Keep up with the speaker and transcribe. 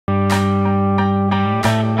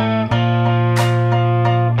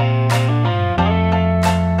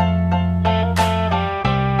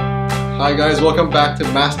Hi guys, welcome back to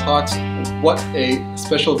Mass Talks. What a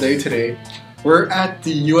special day today. We're at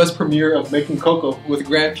the US premiere of Making Coco with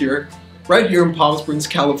Grant Fuhr right here in Palm Springs,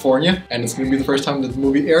 California. And it's going to be the first time that the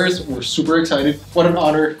movie airs. We're super excited. What an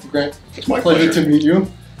honor, Grant. It's my pleasure to meet you.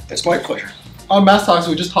 It's my pleasure. On Mass Talks,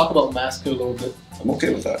 we just talk about masks a little bit. I'm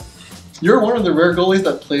okay with that. You're one of the rare goalies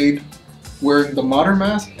that played wearing the modern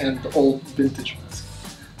mask and the old vintage mask.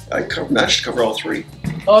 I managed to cover all three.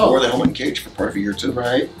 Oh. I wore the helmet and cage for part of a year too.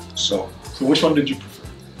 Right. So which one did you prefer?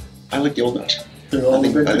 I like the old mask. The old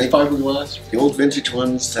vintage fiberglass? The old vintage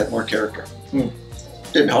ones had more character.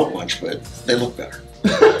 Didn't help much, but they look better.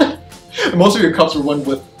 Most of your cups were won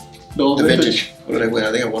with the old vintage. What did I win?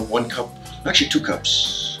 I think I won one cup. Actually, two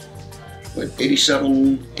cups. With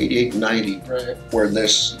 87, 88, and 90. Right. Where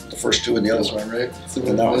this, the first two and the other one, right? So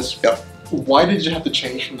and now this. Yep. Why did you have to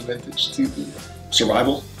change from the vintage to the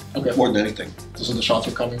survival? Okay. More than anything. So the shots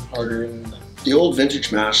were coming harder and the old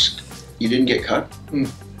vintage mask, you didn't get cut,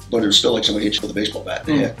 but it was still like somebody hit you with a baseball bat.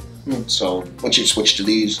 So once you switch to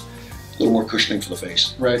these, a little more cushioning for the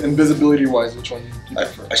face. Right. And visibility wise, which one do you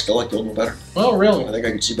prefer? I still like the old one better. Oh, really? I think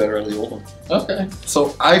I can see better out of the old one. Okay.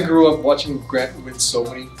 So I grew up watching Grant win so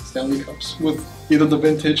many Stanley Cups with either the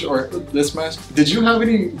vintage or this mask. Did you have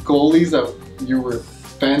any goalies that you were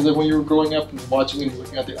fans of when you were growing up and watching and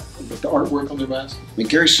looking at the artwork on their mask? I mean,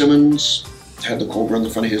 Gary Simmons had the cobra on the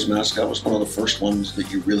front of his mask. That was one of the first ones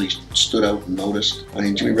that you really stood out and noticed. I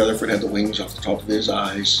mean, Jimmy Rutherford had the wings off the top of his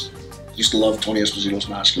eyes. Used to love Tony Esposito's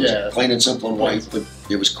mask. It was plain and simple and white, but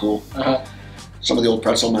it was cool. Some of the old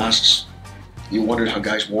pretzel masks, you wondered how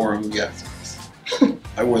guys wore them. Yeah,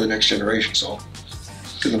 I wore the Next Generation, so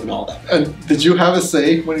couldn't have been all that bad. And did you have a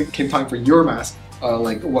say when it came time for your mask?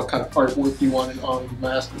 Like what kind of artwork you wanted on the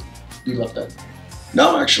mask? You left that?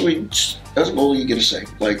 No, actually, as a goalie, you get a say.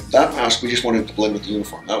 Like that mask, we just wanted to blend with the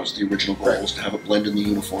uniform. That was the original goal, was to have it blend in the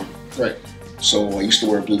uniform. Right. So I used to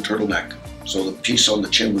wear a blue turtleneck. So the piece on the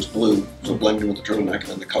chin was blue, so it blended with the turtleneck, and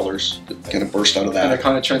then the colors kind of burst out of that. And it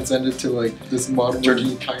kind of transcended to like this modern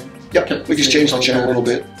kind. Yep, we just changed the chin a little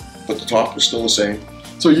bit, but the top was still the same.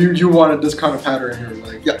 So you wanted this kind of pattern here,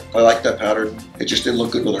 like? Yeah, I like that pattern. It just didn't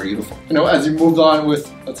look good with our uniform. You know, as you moved on with,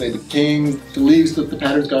 let's say, the Kings, the Leafs, the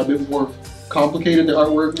patterns got a bit more complicated, the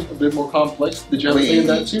artwork a bit more complex. Did you have a say in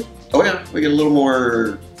that too? Oh yeah, we get a little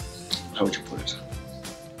more, how would you put it,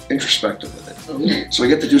 introspective with it. So we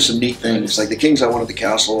get to do some neat things. Like the Kings, I wanted the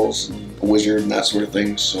castles and a wizard and that sort of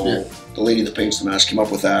thing. So the lady that paints the mask came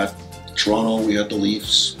up with that. Toronto, we had the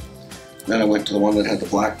Leafs. Then I went to the one that had the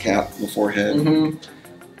black cap on the forehead.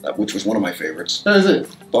 Which was one of my favorites. That is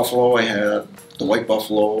it. Buffalo, I had the white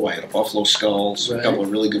buffalo, I had a buffalo skull, so a couple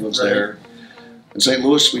of really good ones there. In St.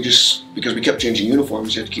 Louis, because we kept changing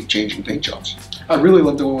uniforms, you had to keep changing paint jobs. I really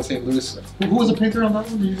loved the one with St. Louis. Who was the painter on that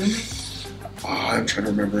one? Do you remember? I'm trying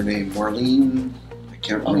to remember her name. Marlene. I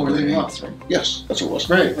can't remember her name. Ross, right? Yes, that's what it was.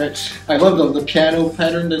 Right, right. I love the piano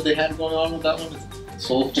pattern that they had going on with that one. It's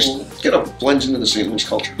soulful. Just get up, blends into the St. Louis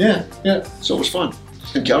culture. Yeah, yeah. So it was fun.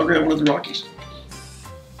 In Calgary, I wanted the Rockies.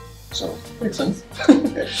 So makes sense.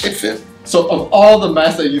 It fit. So of all the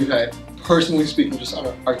masks that you've had, personally speaking, just on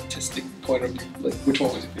an artistic point of view, like which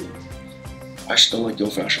one was your favorite? I still like the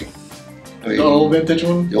old-fashioned one. I mean, the old vintage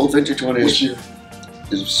one? The old vintage one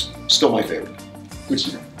is still my favorite. Which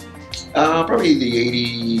year? Probably the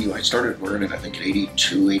 80, I started wearing it I think in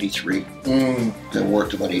 82, 83. Then wore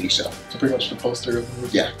it to about 87. So pretty much the poster of the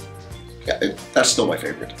movie. Yeah. Yeah, that's still my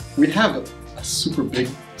favorite. We have a super big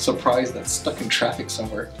surprise that's stuck in traffic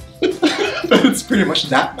somewhere. It's pretty much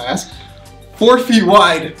that mask. 4 feet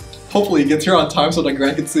wide. Hopefully it gets here on time so that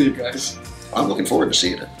Grant can see you guys. I'm looking forward to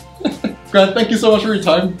seeing it. Grant, thank you so much for your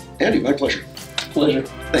time. Andy, my pleasure. Pleasure.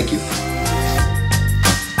 Thank you.